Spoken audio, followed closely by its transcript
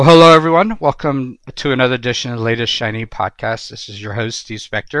Well, hello, everyone. Welcome to another edition of the latest Shiny podcast. This is your host, Steve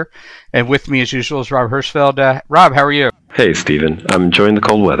Spector. And with me, as usual, is Rob Hirschfeld. Rob, how are you? Hey, Steven. I'm enjoying the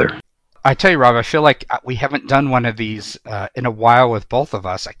cold weather. I tell you, Rob, I feel like we haven't done one of these in a while with both of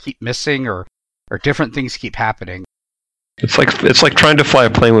us. I keep missing or different things keep happening. It's like trying to fly a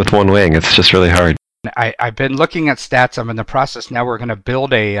plane with one wing. It's just really hard. I've been looking at stats. I'm in the process now. We're going to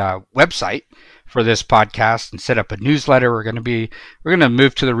build a website for this podcast and set up a newsletter. We're going to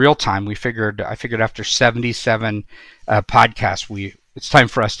move to the real time. I figured after 77 podcasts, it's time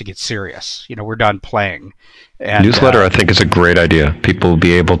for us to get serious. We're done playing. And, Newsletter, I think, is a great idea. People will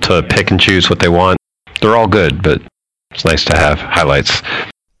be able to pick and choose what they want. They're all good, but it's nice to have highlights.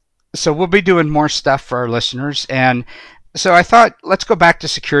 So we'll be doing more stuff for our listeners. And so I thought, let's go back to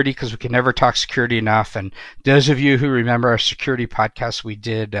security because we can never talk security enough. And those of you who remember our security podcast we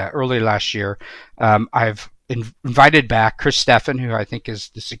did early last year, I've invited back Chris Steffen, who I think is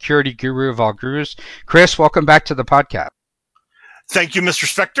the security guru of all gurus. Chris, welcome back to the podcast. Thank you, Mr.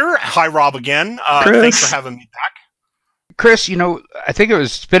 Spector. Hi, Rob, again. Thanks for having me back. Chris, I think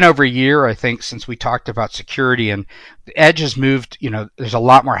it's been over a year, I think, since we talked about security, and the edge has moved. There's a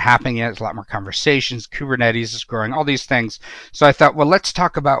lot more happening in it. There's a lot more conversations. Kubernetes is growing, all these things. So I thought, well, let's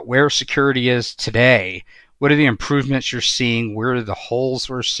talk about where security is today. What are the improvements you're seeing? Where are the holes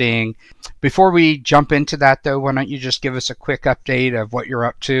we're seeing? Before we jump into that, though, why don't you just give us a quick update of what you're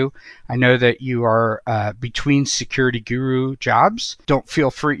up to? I know that you are between security guru jobs. Don't feel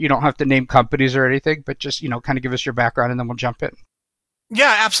free. You don't have to name companies or anything, but just, kind of give us your background and then we'll jump in.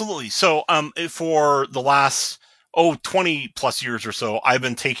 Yeah, absolutely. So for the last 20 plus years or so, I've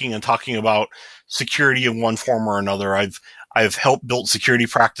been taking and talking about security in one form or another. I've helped build security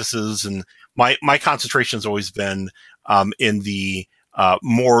practices, and my concentration has always been in the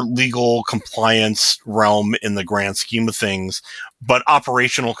more legal compliance realm in the grand scheme of things, but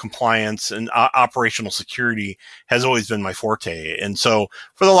operational compliance and operational security has always been my forte. And so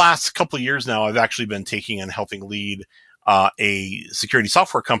for the last couple of years now, I've actually been taking and helping lead a security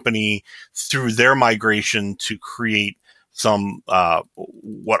software company through their migration to create some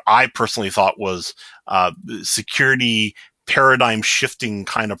what I personally thought was security paradigm shifting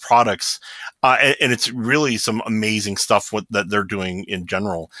kind of products. And it's really some amazing stuff that they're doing in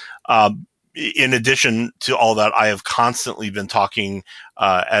general. In addition to all that, I have constantly been talking,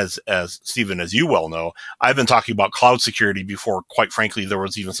 as Stephen, as you well know, I've been talking about cloud security before, quite frankly, there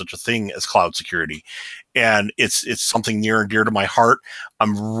was even such a thing as cloud security. And it's something near and dear to my heart.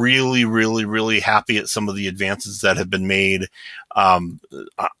 I'm really, really, really happy at some of the advances that have been made.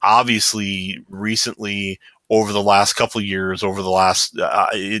 Obviously, recently, over the last couple of years, over the last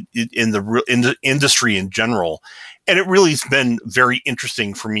in the industry in general. And it really has been very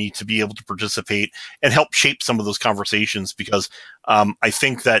interesting for me to be able to participate and help shape some of those conversations, because I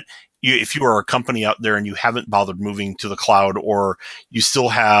think that if you are a company out there and you haven't bothered moving to the cloud, or you still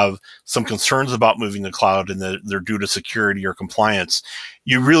have some concerns about moving to the cloud and they're due to security or compliance,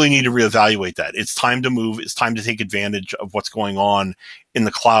 you really need to reevaluate that. It's time to move. It's time to take advantage of what's going on in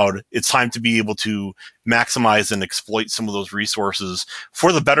the cloud. It's time to be able to maximize and exploit some of those resources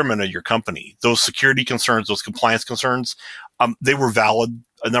for the betterment of your company. Those security concerns, those compliance concerns, they were valid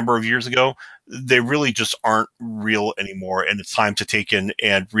a number of years ago. They really just aren't real anymore. And it's time to take in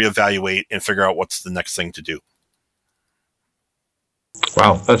and reevaluate and figure out what's the next thing to do.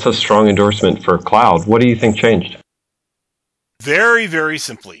 Wow, that's a strong endorsement for cloud. What do you think changed? Very, very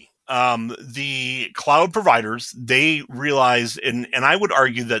simply, the cloud providers, they realized, and I would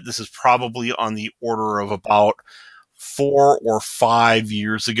argue that this is probably on the order of about 4 or 5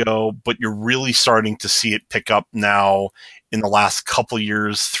 years ago, but you're really starting to see it pick up now in the last couple of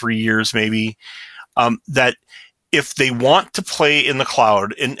years, 3 years maybe, that if they want to play in the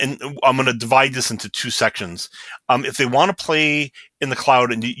cloud, and I'm going to divide this into two sections. If they want to play in the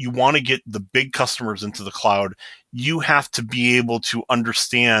cloud and you want to get the big customers into the cloud, you have to be able to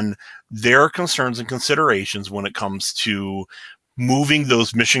understand their concerns and considerations when it comes to moving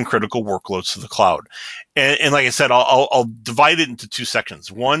those mission critical workloads to the cloud. And like I said, I'll divide it into two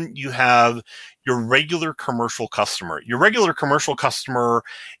sections. One, you have your regular commercial customer. Your regular commercial customer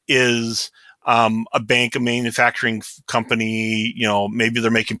is a bank, a manufacturing company, maybe they're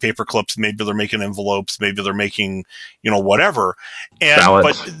making paper clips, maybe they're making envelopes, maybe they're making, whatever. And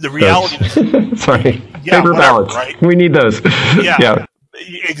ballots. But the reality is, sorry, yeah, paper whatever, ballots. right? We need those. Yeah.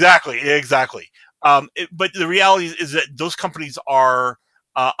 Exactly. But the reality is that those companies are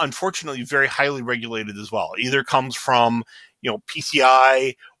unfortunately very highly regulated as well. Either comes from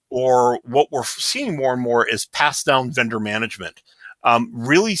PCI, or what we're seeing more and more is passed down vendor management.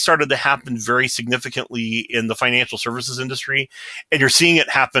 really started to happen very significantly in the financial services industry. And you're seeing it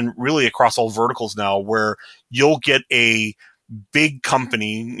happen really across all verticals now, where you'll get a big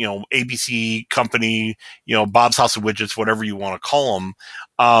company, ABC company, Bob's House of Widgets, whatever you want to call them.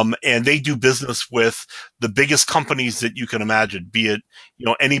 And they do business with the biggest companies that you can imagine, be it,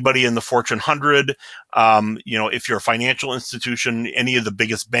 anybody in the Fortune 100, if you're a financial institution, any of the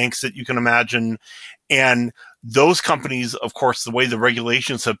biggest banks that you can imagine. And those companies, of course, the way the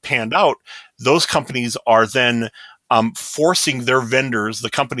regulations have panned out, those companies are then forcing their vendors, the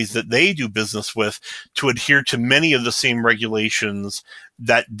companies that they do business with, to adhere to many of the same regulations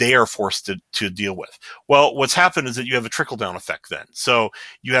that they are forced to deal with. Well, what's happened is that you have a trickle-down effect then. So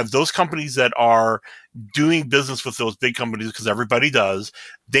you have those companies that are doing business with those big companies, because everybody does.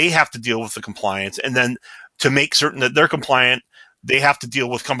 They have to deal with the compliance. And then to make certain that they're compliant, they have to deal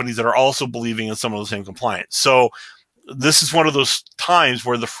with companies that are also believing in some of the same compliance. So this is one of those times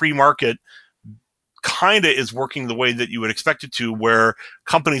where the free market kind of is working the way that you would expect it to, where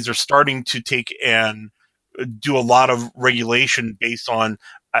companies are starting to take and do a lot of regulation based on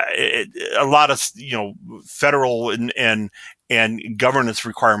a lot of federal and governance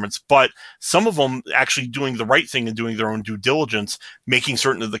requirements, but some of them actually doing the right thing and doing their own due diligence, making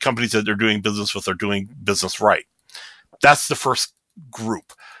certain that the companies that they're doing business with are doing business right. That's the first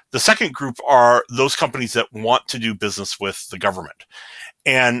group. The second group are those companies that want to do business with the government.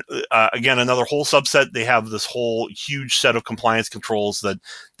 And again, another whole subset, they have this whole huge set of compliance controls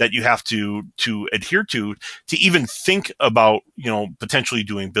that you have to adhere to even think about, potentially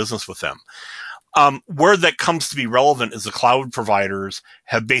doing business with them. Where that comes to be relevant is the cloud providers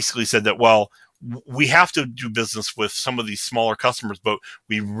have basically said that, well, we have to do business with some of these smaller customers, but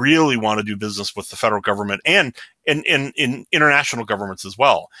we really want to do business with the federal government and in international governments as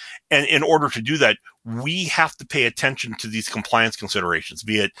well. And in order to do that, we have to pay attention to these compliance considerations,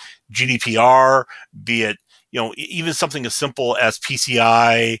 be it GDPR, be it, even something as simple as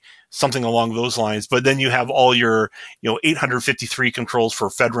PCI, something along those lines. But then you have all your, 853 controls for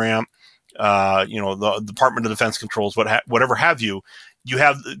FedRAMP, the Department of Defense controls, whatever have you. You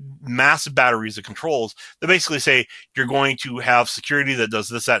have massive batteries of controls that basically say you're going to have security that does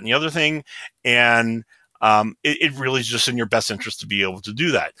this, that, and the other thing. And it really is just in your best interest to be able to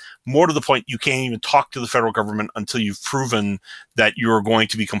do that. More to the point, you can't even talk to the federal government until you've proven that you're going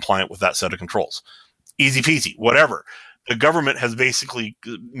to be compliant with that set of controls. Easy peasy, whatever. The government has basically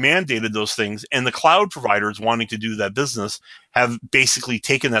mandated those things, and the cloud providers wanting to do that business have basically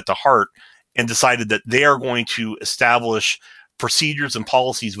taken that to heart and decided that they are going to establish procedures and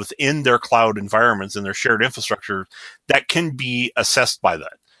policies within their cloud environments and their shared infrastructure that can be assessed by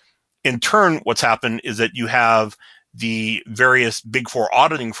that. In turn, what's happened is that you have the various big four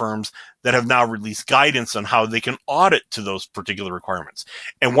auditing firms that have now released guidance on how they can audit to those particular requirements.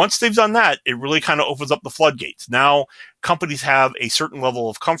 And once they've done that, it really kind of opens up the floodgates. Now companies have a certain level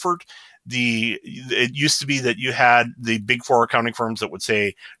of comfort. It used to be that you had the big four accounting firms that would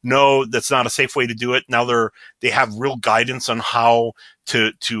say, no, that's not a safe way to do it. Now they have real guidance on how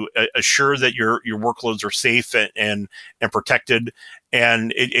to assure that your workloads are safe and protected.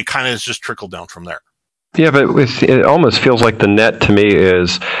 And it kind of has just trickled down from there. Yeah, but it almost feels like the net to me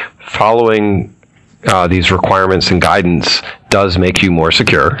is following these requirements and guidance does make you more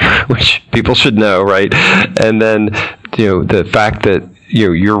secure, which people should know, right? And then, the fact that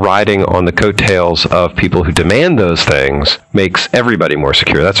you're riding on the coattails of people who demand those things makes everybody more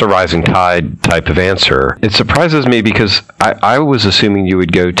secure. That's a rising tide type of answer. It surprises me because I was assuming you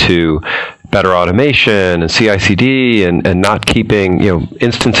would go to better automation and CI/CD and not keeping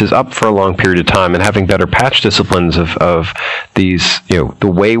instances up for a long period of time and having better patch disciplines of these,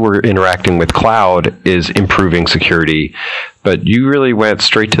 the way we're interacting with cloud is improving security. But you really went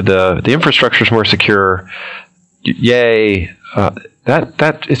straight to the infrastructure's more secure. Yay.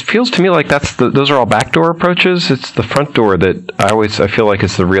 That it feels to me like those are all backdoor approaches. It's the front door that I feel like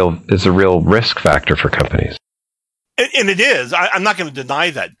is a real risk factor for companies. And it is. I'm not going to deny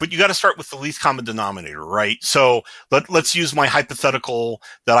that, but you got to start with the least common denominator, right? So let's use my hypothetical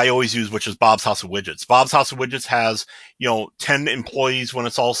that I always use, which is Bob's House of Widgets. Bob's House of Widgets has 10 employees when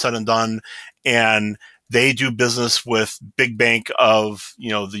it's all said and done, and they do business with Big Bank of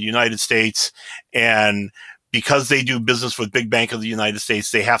the United States, and because they do business with Big Bank of the United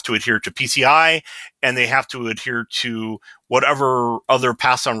States, they have to adhere to PCI and they have to adhere to whatever other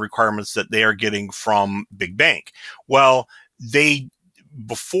pass-on requirements that they are getting from Big Bank. Well,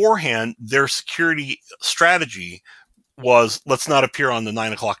 beforehand, their security strategy was, let's not appear on the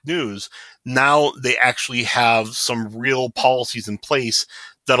 9 o'clock news. Now they actually have some real policies in place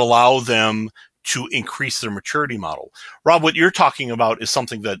that allow them to increase their maturity model. Rob, what you're talking about is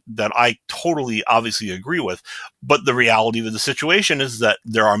something that I totally obviously agree with. But the reality of the situation is that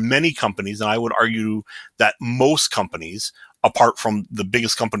there are many companies, and I would argue that most companies, apart from the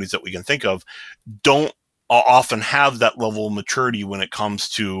biggest companies that we can think of, don't often have that level of maturity when it comes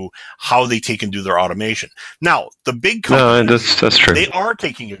to how they take and do their automation. Now, the big companies, that's true. They are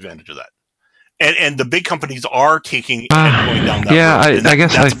taking advantage of that. And the big companies are taking and going down that road. And I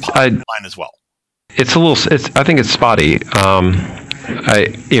guess that's a positive line as well. It's a little. I think it's spotty.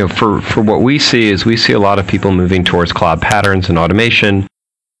 For what we see is we see a lot of people moving towards cloud patterns and automation,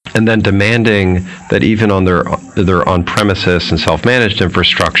 and then demanding that even on their on-premises and self-managed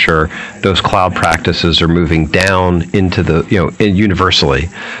infrastructure, those cloud practices are moving down into the universally.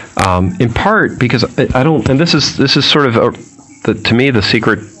 In part because I don't. And this is sort of to me the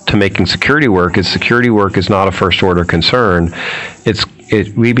secret to making security work is not a first order concern.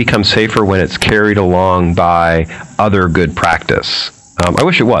 We become safer when it's carried along by other good practice. I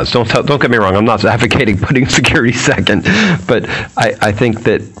wish it was. Don't get me wrong. I'm not advocating putting security second, but I think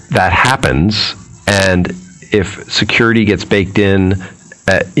that happens, and if security gets baked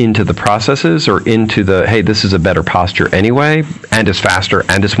into the processes or into hey, this is a better posture anyway, and it's faster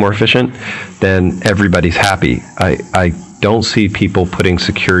and it's more efficient, then everybody's happy. I don't see people putting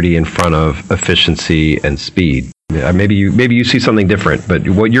security in front of efficiency and speed. Maybe you see something different, but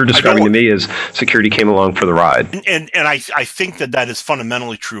what you're describing to me is security came along for the ride. And I think that is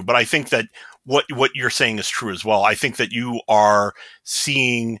fundamentally true, but I think that what you're saying is true as well. I think that you are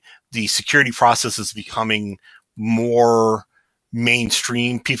seeing the security processes becoming more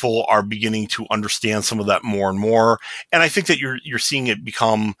mainstream. People are beginning to understand some of that more and more. And I think that you're seeing it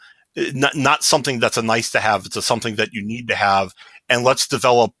become not something that's a nice to have. It's something that you need to have. And let's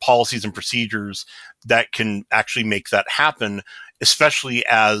develop policies and procedures that can actually make that happen, especially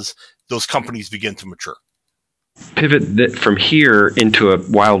as those companies begin to mature. Pivot from here into a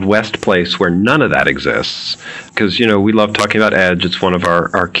Wild West place where none of that exists. Because, we love talking about edge. It's one of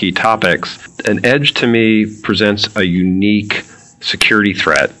our key topics. And edge, to me, presents a unique security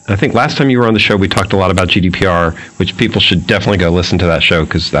threat. I think last time you were on the show, we talked a lot about GDPR, which people should definitely go listen to that show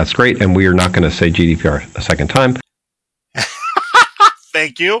because that's great. And we are not going to say GDPR a second time.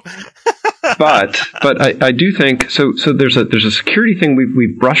 Thank you. but I do think so. There's a security thing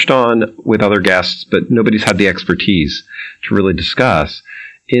we've brushed on with other guests, but nobody's had the expertise to really discuss.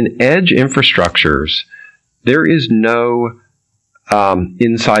 In edge infrastructures, there is no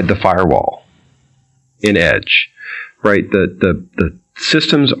inside the firewall in edge, right? The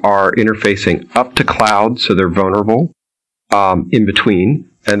systems are interfacing up to cloud, so they're vulnerable. In between.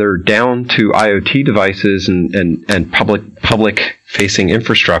 And they're down to IoT devices and public facing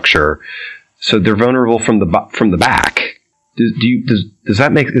infrastructure, so they're vulnerable from the back. Do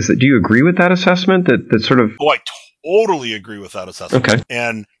you agree with that assessment? That sort of. Oh, I totally agree with that assessment. Okay.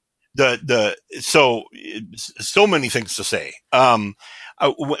 And so many things to say.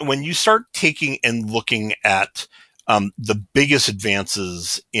 When you start taking and looking at the biggest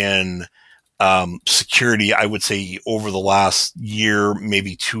advances in security, I would say over the last year,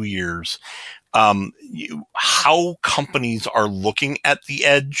 maybe 2 years, how companies are looking at the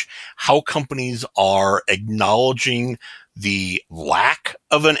edge, how companies are acknowledging the lack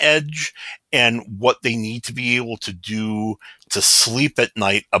of an edge and what they need to be able to do to sleep at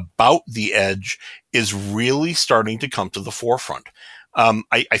night about the edge is really starting to come to the forefront.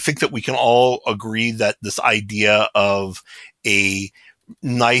 I think that we can all agree that this idea of a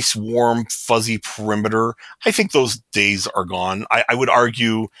nice, warm, fuzzy perimeter, I think those days are gone. I would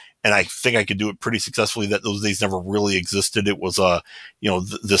argue, and I think I could do it pretty successfully, that those days never really existed. It was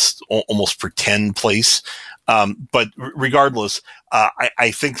this almost pretend place. But regardless,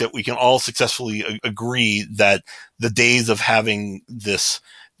 I think that we can all successfully agree that the days of having this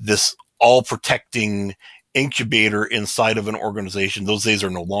all protecting incubator inside of an organization, those days are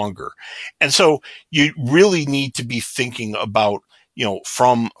no longer. And so you really need to be thinking about,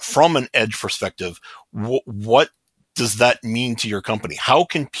 from an edge perspective, what does that mean to your company? How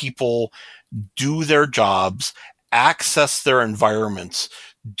can people do their jobs, access their environments,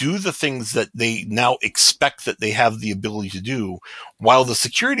 do the things that they now expect that they have the ability to do, while the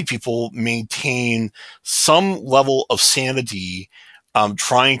security people maintain some level of sanity,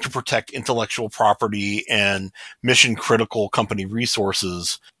 trying to protect intellectual property and mission critical company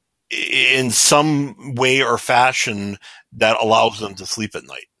resources in some way or fashion that allows them to sleep at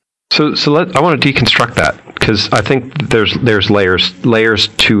night. So I want to deconstruct that, because I think there's layers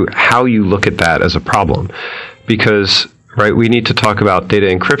to how you look at that as a problem. Because, right, we need to talk about data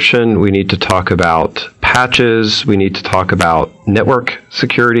encryption, we need to talk about patches. We need to talk about network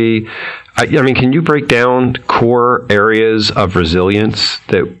security. I mean, can you break down core areas of resilience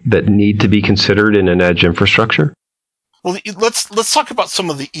that need to be considered in an edge infrastructure? Well, let's talk about some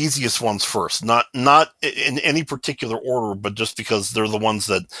of the easiest ones first. Not in any particular order, but just because they're the ones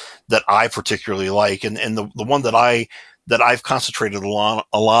that I particularly like, and the one that I've concentrated a lot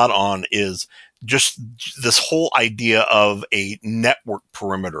on is just this whole idea of a network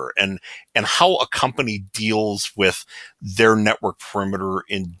perimeter and how a company deals with their network perimeter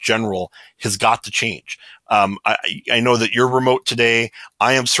in general has got to change. I know that you're remote today.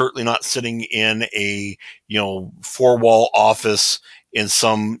 I am certainly not sitting in a, four wall office in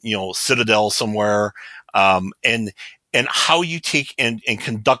some, citadel somewhere. And how you take and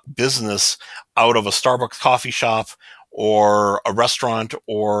conduct business out of a Starbucks coffee shop or a restaurant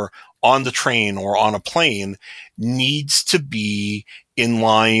or on the train or on a plane needs to be in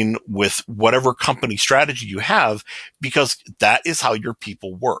line with whatever company strategy you have, because that is how your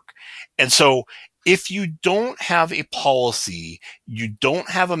people work. And so if you don't have a policy, you don't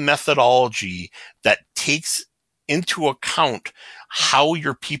have a methodology that takes into account how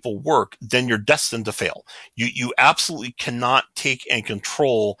your people work, then you're destined to fail. You absolutely cannot take and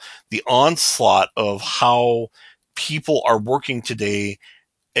control the onslaught of how people are working today,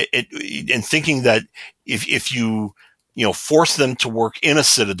 and thinking that if you force them to work in a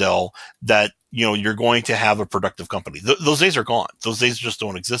citadel, that you're going to have a productive company. Those days are gone. Those days just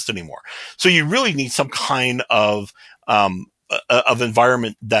don't exist anymore. So you really need some kind of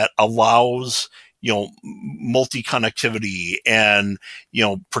environment that allows multi connectivity and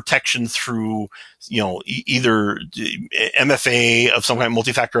protection through either MFA of some kind,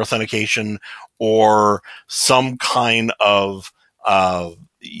 multi-factor authentication, or some kind of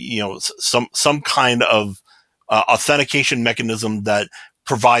some kind of authentication mechanism that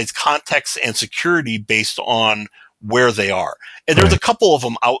provides context and security based on where they are. And there's a couple of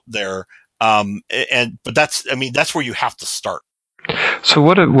them out there, but that's where you have to start. So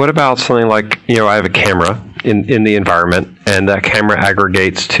what about something like, I have a camera in the environment, and that camera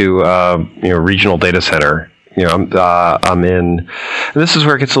aggregates to regional data center. I'm in, and this is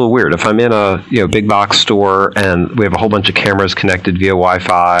where it gets a little weird. If I'm in a big box store and we have a whole bunch of cameras connected via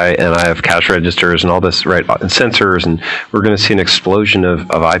Wi-Fi, and I have cash registers and all this, right, and sensors, and we're going to see an explosion of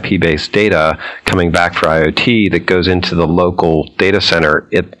IP-based data coming back for IoT that goes into the local data center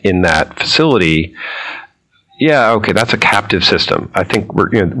in that facility. Yeah, okay, that's a captive system. I think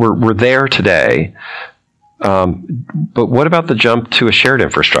we're there today. But what about the jump to a shared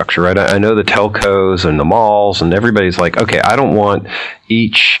infrastructure, right? I know the telcos and the malls and everybody's like, okay, I don't want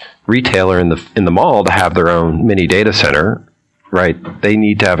each retailer in the mall to have their own mini data center, right? They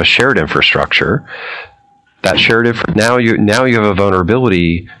need to have a shared infrastructure. That shared now you have a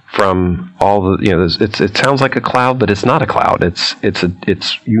vulnerability from all the it sounds like a cloud, but it's not a cloud. It's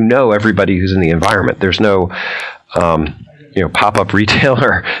everybody who's in the environment. There's no pop-up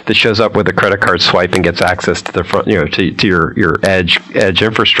retailer that shows up with a credit card swipe and gets access to the front, to your edge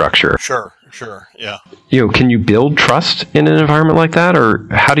infrastructure. Sure, yeah. Can you build trust in an environment like that, or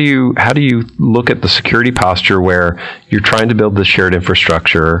how do you look at the security posture where you're trying to build this shared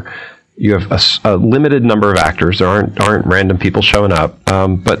infrastructure? You have a limited number of actors. There aren't random people showing up,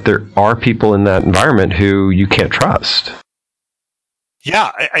 but there are people in that environment who you can't trust.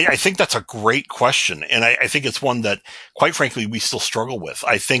 Yeah, I think that's a great question. And I think it's one that, quite frankly, we still struggle with.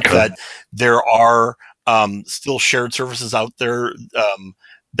 I think that there are still shared services out there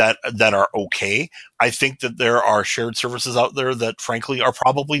that are okay. I think that there are shared services out there that, frankly, are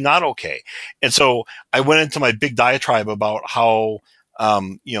probably not okay. And so I went into my big diatribe about how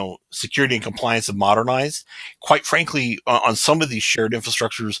security and compliance have modernized. Quite frankly, on some of these shared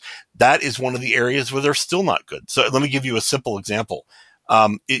infrastructures, that is one of the areas where they're still not good. So let me give you a simple example.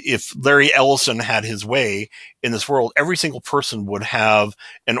 If Larry Ellison had his way in this world, every single person would have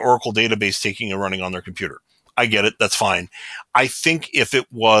an Oracle database taking and running on their computer. I get it. That's fine. I think if it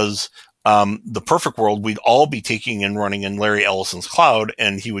was the perfect world, we'd all be taking and running in Larry Ellison's cloud,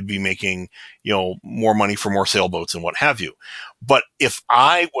 and he would be making, more money for more sailboats and what have you. But if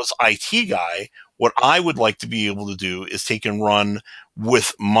I was IT guy, what I would like to be able to do is take and run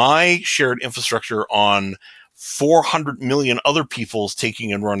with my shared infrastructure on 400 million other people's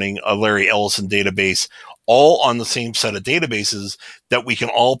taking and running a Larry Ellison database, all on the same set of databases that we can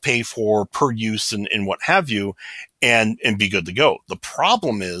all pay for per use and what have you, and be good to go. The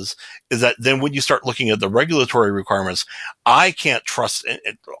problem is that then when you start looking at the regulatory requirements, I can't trust,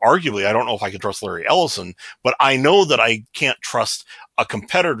 arguably, I don't know if I can trust Larry Ellison, but I know that I can't trust a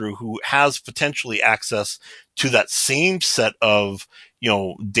competitor who has potentially access to that same set of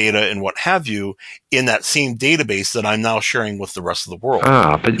data and what have you in that same database that I'm now sharing with the rest of the world.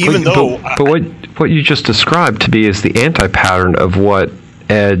 But what you just described to me is the anti-pattern of what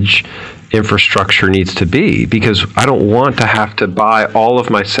edge infrastructure needs to be, because I don't want to have to buy all of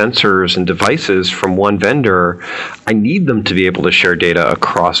my sensors and devices from one vendor. I need them to be able to share data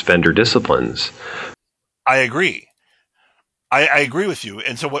across vendor disciplines. I agree. I agree with you.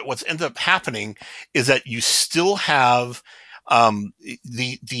 And so what's ended up happening is that you still have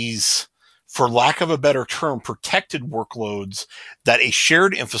these, for lack of a better term, protected workloads that a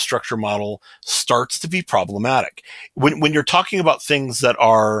shared infrastructure model starts to be problematic. When you're talking about things that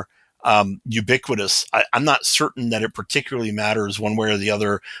are ubiquitous, I'm not certain that it particularly matters one way or the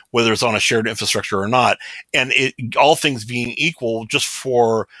other, whether it's on a shared infrastructure or not. And all things being equal, just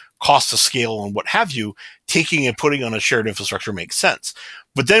for cost of scale and what have you, taking and putting on a shared infrastructure makes sense.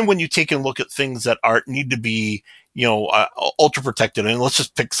 But then when you take and look at things that need to be, ultra protected, and let's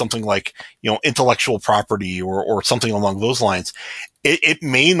just pick something like, intellectual property or something along those lines, it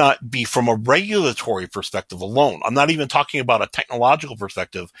may not be from a regulatory perspective alone. I'm not even talking about a technological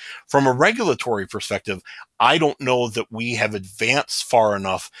perspective. From a regulatory perspective, I don't know that we have advanced far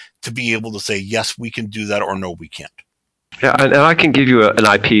enough to be able to say, yes, we can do that, or no, we can't. Yeah, and I can give you an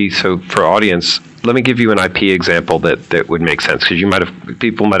IP. So for audience, let me give you an IP example that would make sense, because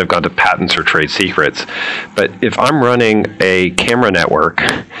people might have gone to patents or trade secrets. But if I'm running a camera network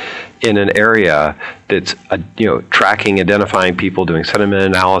in an area that's tracking, identifying people, doing sentiment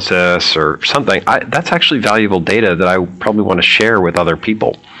analysis or something, that's actually valuable data that I probably want to share with other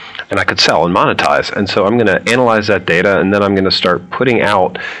people, and I could sell and monetize. And so I'm going to analyze that data, and then I'm going to start putting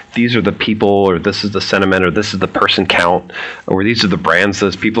out, these are the people, or this is the sentiment, or this is the person count, or these are the brands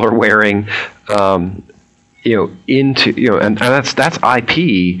those people are wearing, and that's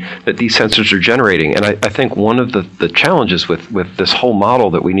IP that these sensors are generating. And I think one of the challenges with this whole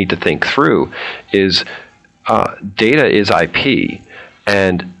model that we need to think through is data is IP,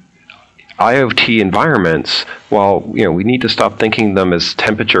 and IoT environments, while we need to stop thinking them as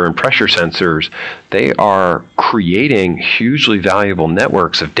temperature and pressure sensors, they are creating hugely valuable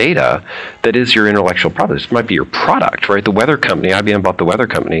networks of data that is your intellectual property. This might be your product, right? The weather company, IBM bought the weather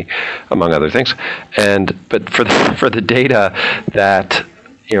company, among other things. But for the data that,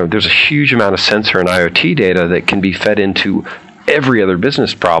 there's a huge amount of sensor and IoT data that can be fed into every other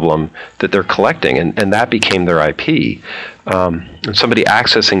business problem that they're collecting, and that became their IP. And somebody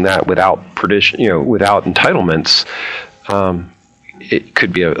accessing that without without entitlements, it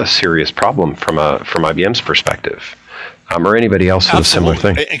could be a serious problem from IBM's perspective, or anybody else in a similar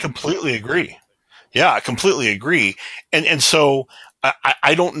thing. I completely agree. Yeah, I completely agree. And so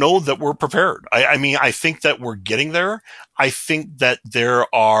I don't know that we're prepared. I mean, I think that we're getting there. I think that there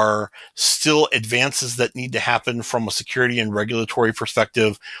are still advances that need to happen from a security and regulatory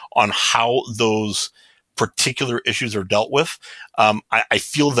perspective on how those particular issues are dealt with. I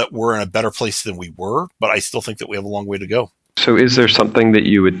feel that we're in a better place than we were, but I still think that we have a long way to go. So is there something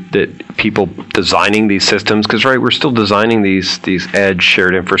that people designing these systems, because we're still designing these edge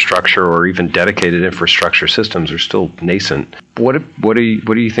shared infrastructure or even dedicated infrastructure systems are still nascent. What do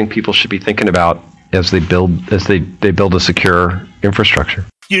you think people should be thinking about as they build a secure infrastructure?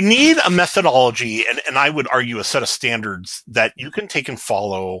 You need a methodology, and I would argue a set of standards that you can take and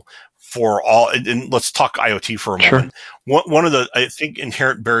follow for all. And let's talk IoT for a moment. Sure. One of the, I think,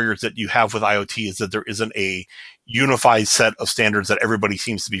 inherent barriers that you have with IoT is that there isn't a unified set of standards that everybody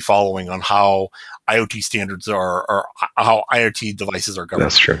seems to be following on how IoT standards are, or how IoT devices are governed.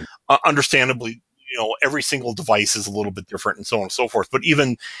 That's true. Understandably, every single device is a little bit different and so on and so forth. But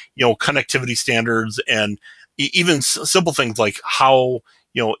even, connectivity standards and even simple things like how,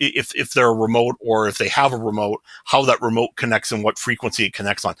 if they're remote, or if they have a remote, how that remote connects and what frequency it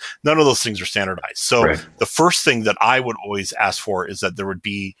connects on. None of those things are standardized. So right. The first thing that I would always ask for is that there would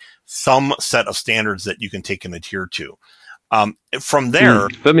be some set of standards that you can take and adhere to. From there,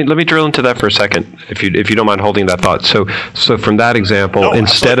 let me drill into that for a second, if you don't mind holding that thought. So from that example,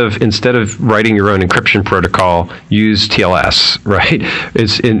 instead of writing your own encryption protocol, use TLS, right?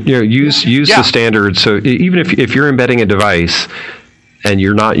 Use the standard. So even if you're embedding a device and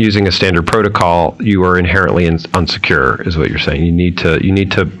you're not using a standard protocol, you are inherently unsecure, is what you're saying. You need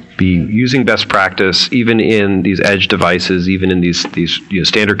to be using best practice, even in these edge devices, even in these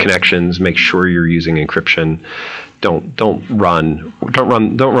standard connections. Make sure you're using encryption. Don't run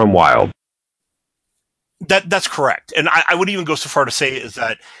wild. That's correct, and I would even go so far to say is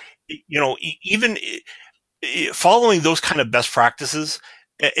that even following those kind of best practices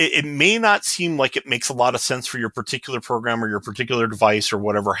it may not seem like it makes a lot of sense for your particular program or your particular device or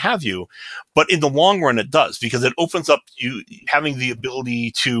whatever have you, but in the long run it does, because it opens up you having the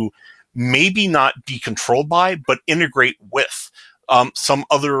ability to maybe not be controlled by, but integrate with some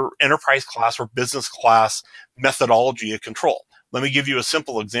other enterprise class or business class methodology of control. Let me give you a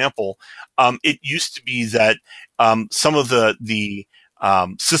simple example. It used to be that some of the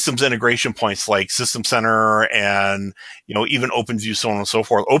systems integration points like System Center and even OpenView, so on and so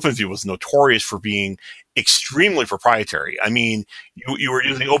forth. OpenView was notorious for being extremely proprietary. I mean, you were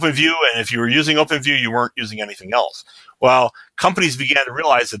using OpenView, and if you were using OpenView, you weren't using anything else. Well, companies began to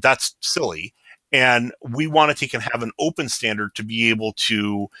realize that that's silly, and we want to take and have an open standard to be able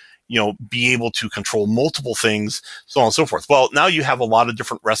to control multiple things, so on and so forth. Well, now you have a lot of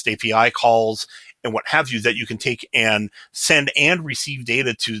different REST API calls and what have you that you can take and send and receive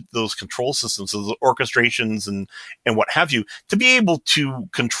data to those control systems, those orchestrations and what have you, to be able to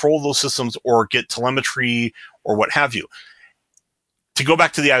control those systems or get telemetry or what have you. To go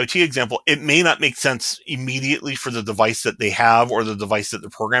back to the IoT example, it may not make sense immediately for the device that they have or the device that they're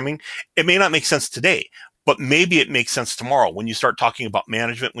programming. It may not make sense today, but maybe it makes sense tomorrow when you start talking about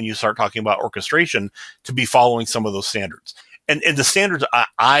management, when you start talking about orchestration, to be following some of those standards. And the standards,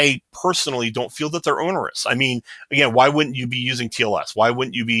 I personally don't feel that they're onerous. I mean, again, why wouldn't you be using TLS? Why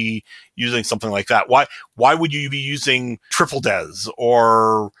wouldn't you be using something like that? Why would you be using triple DES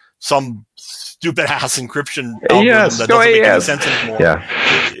or some stupid ass encryption algorithm that doesn't make any sense anymore?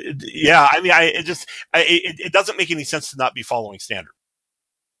 Yeah. I mean, it doesn't make any sense to not be following standard.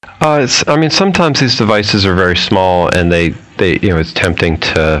 Sometimes these devices are very small, and they it's tempting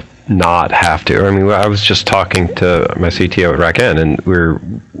to not have to. I mean, I was just talking to my CTO at RackN, and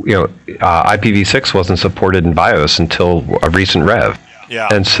IPv6 wasn't supported in BIOS until a recent rev. Yeah.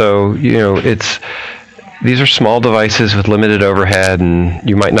 And so, these are small devices with limited overhead, and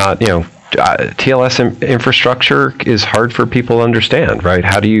you might not, TLS infrastructure is hard for people to understand, right?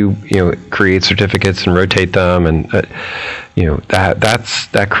 How do you, create certificates and rotate them, and that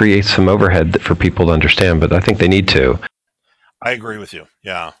creates some overhead for people to understand. But I think they need to. I agree with you.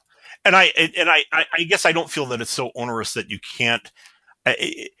 Yeah, and I guess I don't feel that it's so onerous that you can't.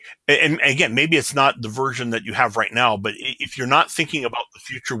 And again, maybe it's not the version that you have right now, but if you're not thinking about the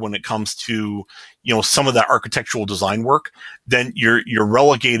future when it comes to, some of that architectural design work, then you're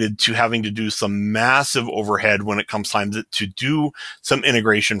relegated to having to do some massive overhead when it comes time to do some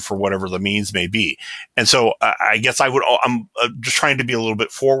integration for whatever the means may be. And so I guess I'm just trying to be a little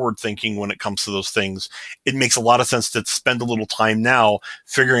bit forward thinking when it comes to those things. It makes a lot of sense to spend a little time now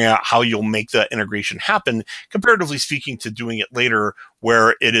figuring out how you'll make that integration happen, comparatively speaking to doing it later,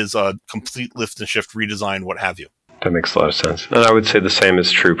 where it is a complete lift and shift redesign, what have you. That makes a lot of sense. And I would say the same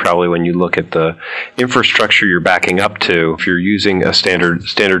is true probably when you look at the infrastructure you're backing up to. If you're using a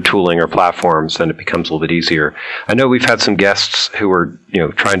standard tooling or platforms, then it becomes a little bit easier. I know we've had some guests who are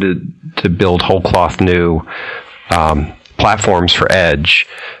trying to build whole cloth new platforms for Edge.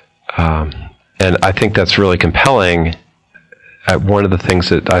 And I think that's really compelling. One of the things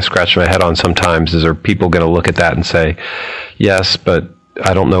that I scratch my head on sometimes is, are people going to look at that and say, yes, but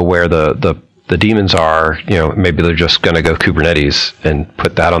I don't know where the demons are. Maybe they're just going to go Kubernetes and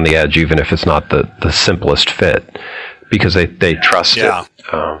put that on the edge, even if it's not the simplest fit, because they trust it.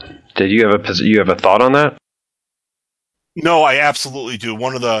 Did you have a thought on that? No, I absolutely do.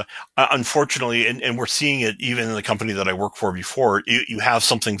 One of the, unfortunately, and we're seeing it even in the company that I worked for before, you have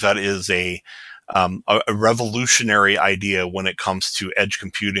something that is a revolutionary idea when it comes to edge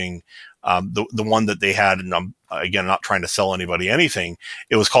computing. The one that they had, and I'm again not trying to sell anybody anything,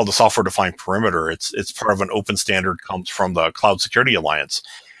 it was called the software-defined perimeter. It's part of an open standard, comes from the Cloud Security Alliance,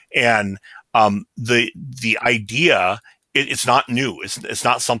 and the idea. It's not new. It's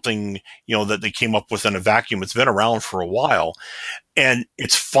not something that they came up with in a vacuum. It's been around for a while, and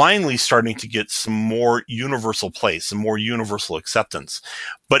it's finally starting to get some more universal place, some more universal acceptance.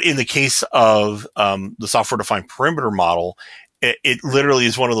 But in the case of the software-defined perimeter model, it literally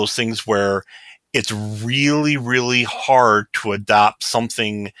is one of those things where it's really, really hard to adopt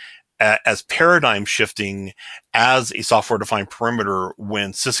something as paradigm shifting as a software-defined perimeter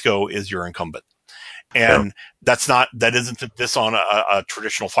when Cisco is your incumbent. And that isn't this on a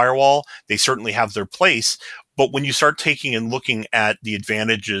traditional firewall. They certainly have their place. But when you start taking and looking at the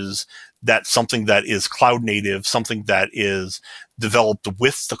advantages that something that is cloud native, something that is developed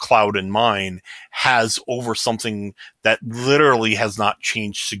with the cloud in mind, has over something that literally has not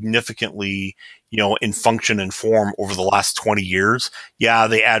changed significantly, in function and form over the last 20 years. Yeah,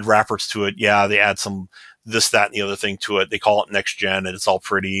 they add wrappers to it. Yeah, they add some this, that, and the other thing to it. They call it next gen, and it's all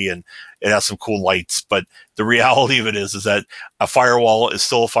pretty, and it has some cool lights. But the reality of it is that a firewall is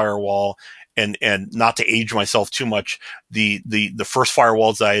still a firewall. And not to age myself too much, the first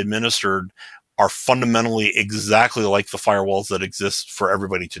firewalls that I administered are fundamentally exactly like the firewalls that exist for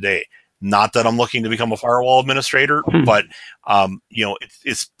everybody today. Not that I'm looking to become a firewall administrator, but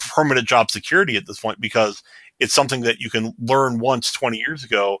it's permanent job security at this point, because it's something that you can learn once 20 years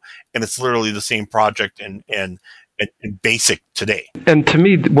ago, and it's literally the same project and basic today. And to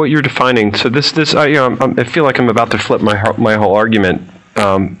me, what you're defining, so this I feel like I'm about to flip my whole argument,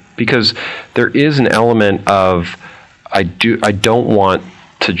 because there is an element of I don't want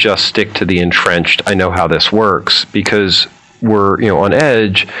to just stick to the entrenched. I know how this works, because we're on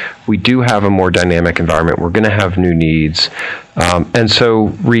edge. We do have a more dynamic environment. We're going to have new needs, and so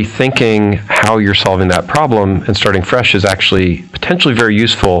rethinking how you're solving that problem and starting fresh is actually potentially very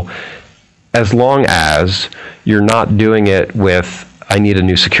useful, as long as you're not doing it with, I need a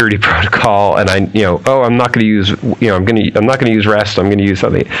new security protocol, and I'm not going to use I'm not going to use REST. I'm going to use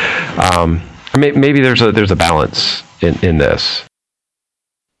something. Maybe there's a balance in this.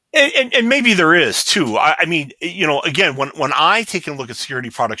 And maybe there is too. I mean, again, when I take a look at security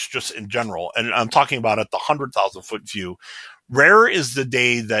products just in general, and I'm talking about at the 100,000-foot view, rare is the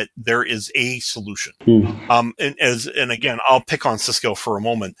day that there is a solution. And again, I'll pick on Cisco for a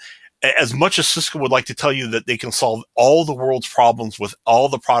moment. As much as Cisco would like to tell you that they can solve all the world's problems with all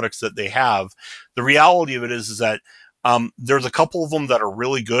the products that they have, the reality of it is that there's a couple of them that are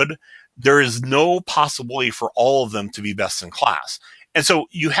really good. There is no possibility for all of them to be best in class. And so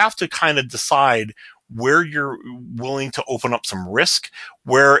you have to kind of decide where you're willing to open up some risk,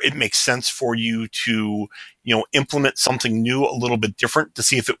 where it makes sense for you to, implement something new, a little bit different, to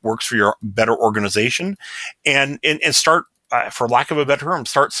see if it works for your better organization, and start, for lack of a better term,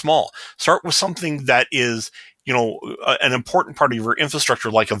 start small. Start with something that is, an important part of your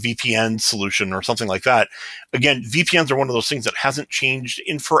infrastructure, like a VPN solution or something like that. Again, VPNs are one of those things that hasn't changed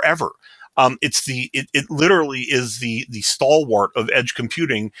in forever. It literally is the stalwart of edge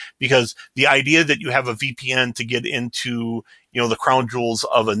computing, because the idea that you have a VPN to get into, the crown jewels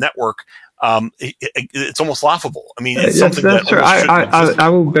of a network, it's almost laughable. I mean, it's something that's that I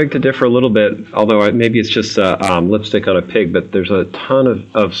will beg to differ a little bit, although maybe it's just lipstick on a pig, but there's a ton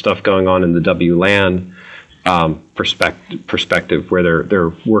of stuff going on in the WLAN perspective, where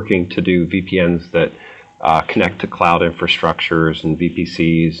they're working to do VPNs that connect to cloud infrastructures and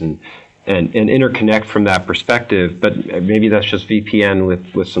VPCs and interconnect from that perspective, but maybe that's just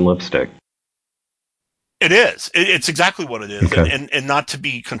VPN with some lipstick. It is. It's exactly what it is. Okay. And not to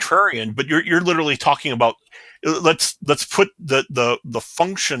be contrarian, but you're literally talking about, let's put the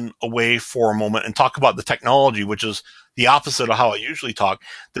function away for a moment and talk about the technology, which is the opposite of how I usually talk.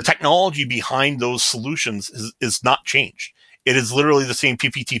 The technology behind those solutions is not changed. It is literally the same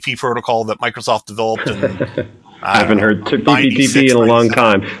PPTP protocol that Microsoft developed in I haven't heard PPTP in a long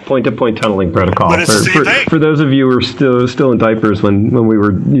time. Point-to-point tunneling protocol. But it's the same thing. For those of you who were still in diapers when we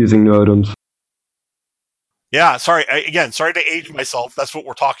were using modems. Yeah, sorry. Sorry to age myself. That's what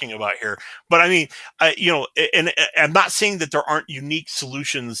we're talking about here. But I mean, and I'm not saying that there aren't unique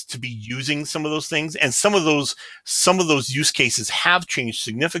solutions to be using some of those things, and some of those use cases have changed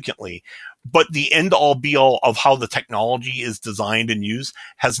significantly. But the end-all be-all of how the technology is designed and used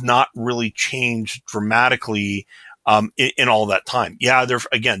has not really changed dramatically in all that time. Yeah,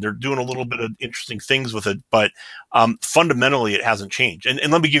 they're doing a little bit of interesting things with it, but fundamentally it hasn't changed.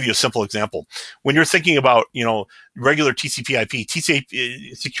 And let me give you a simple example. When you're thinking about, regular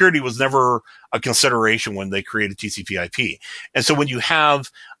TCP/IP, security was never a consideration when they created TCP/IP. And so when you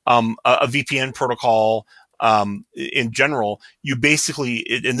have a VPN protocol, in general, you basically,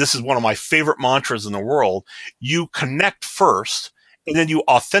 and this is one of my favorite mantras in the world, you connect first, and then you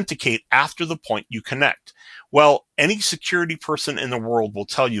authenticate after the point you connect. Well, any security person in the world will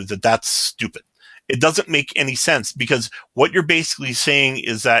tell you that that's stupid. It doesn't make any sense, because what you're basically saying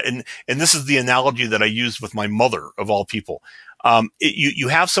is that, and this is the analogy that I used with my mother of all people. You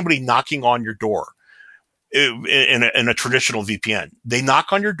have somebody knocking on your door in a traditional VPN. They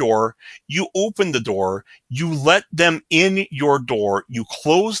knock on your door, you open the door, you let them in your door, you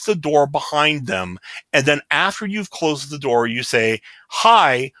close the door behind them, and then after you've closed the door, you say,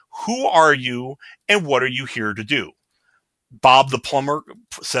 "Hi, who are you, and what are you here to do?" Bob the plumber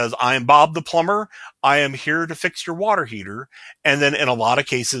says, "I am Bob the plumber. I am here to fix your water heater." And then in a lot of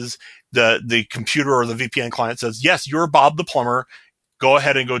cases, the computer or the VPN client says, "Yes, you're Bob the plumber. Go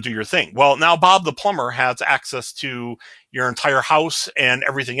ahead and go do your thing." Well, now Bob the plumber has access to your entire house and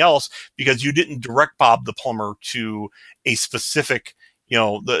everything else, because you didn't direct Bob the plumber to a specific,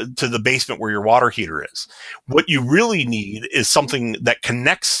 to the basement where your water heater is. What you really need is something that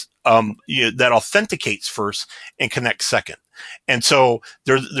connects, that authenticates first and connects second. And so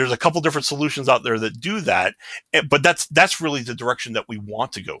there's a couple different solutions out there that do that, but that's really the direction that we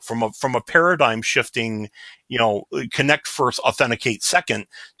want to go from a paradigm shifting, connect first, authenticate second,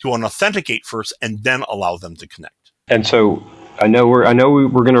 to an authenticate first and then allow them to connect. And so we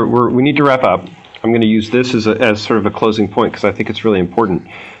need to wrap up. I'm going to use this as sort of a closing point because I think it's really important.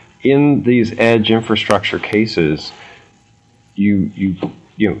 In these edge infrastructure cases,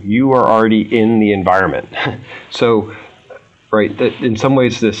 you are already in the environment. So, right, that in some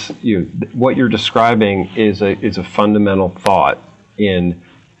ways, this what you're describing is a fundamental thought in.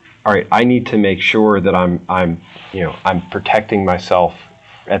 All right, I need to make sure that I'm protecting myself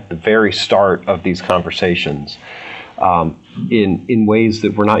at the very start of these conversations, in ways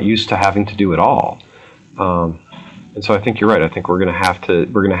that we're not used to having to do at all. And so I think you're right. I think we're going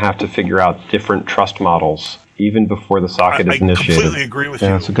to have to figure out different trust models even before the socket is initiated. I completely agree with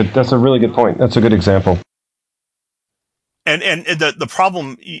you. That's a really good point. That's a good example. And the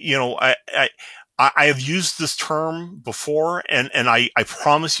problem, I have used this term before, and I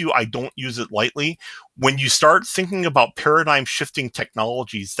promise you I don't use it lightly. When you start thinking about paradigm shifting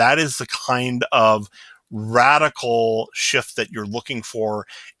technologies, that is the kind of radical shift that you're looking for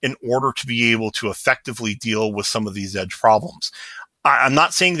in order to be able to effectively deal with some of these edge problems. I'm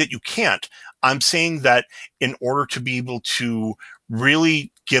not saying that you can't. I'm saying that in order to be able to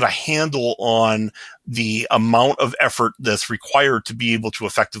really get a handle on the amount of effort that's required to be able to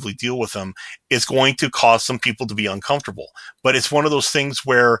effectively deal with them, it's going to cause some people to be uncomfortable. But it's one of those things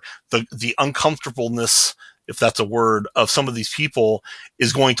where the uncomfortableness, if that's a word, of some of these people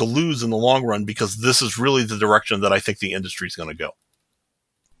is going to lose in the long run, because this is really the direction that I think the industry is going to go.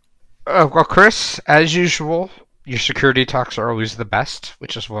 Well, Chris, as usual, your security talks are always the best,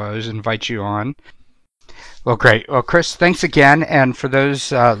 which is why I always invite you on. Well, great. Well, Chris, thanks again. And for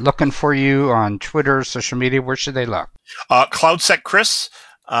those looking for you on Twitter, social media, where should they look? CloudSec Chris,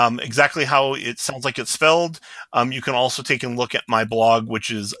 exactly how it sounds like it's spelled. You can also take a look at my blog,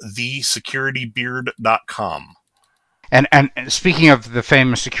 which is thesecuritybeard.com. And speaking of the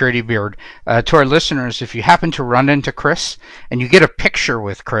famous security beard, to our listeners, if you happen to run into Chris and you get a picture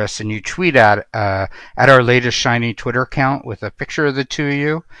with Chris and you tweet at our latest shiny Twitter account with a picture of the two of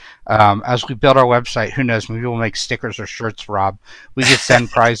you, as we build our website, who knows, maybe we'll make stickers or shirts, Rob. We could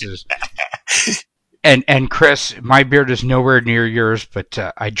send prizes. And Chris, my beard is nowhere near yours, but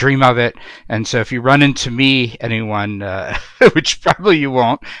I dream of it. And so if you run into me, anyone, which probably you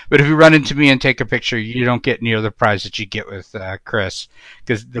won't, but if you run into me and take a picture, you don't get near the prize that you get with Chris,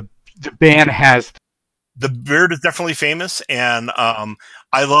 because the band has. The beard is definitely famous, and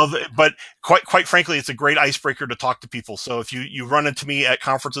I love it. But quite frankly, it's a great icebreaker to talk to people. So if you run into me at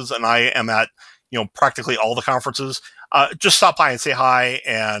conferences, and I am at practically all the conferences, just stop by and say hi,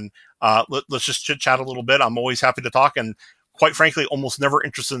 and let's just chit chat a little bit. I'm always happy to talk, and quite frankly, almost never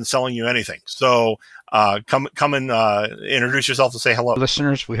interested in selling you anything. So come and introduce yourself and say hello.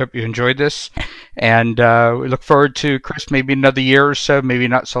 Listeners, we hope you enjoyed this, and we look forward to, Chris, maybe another year or so, maybe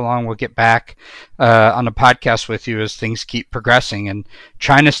not so long, we'll get back on the podcast with you as things keep progressing. And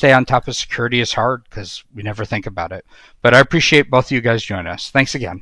trying to stay on top of security is hard because we never think about it. But I appreciate both of you guys joining us. Thanks again.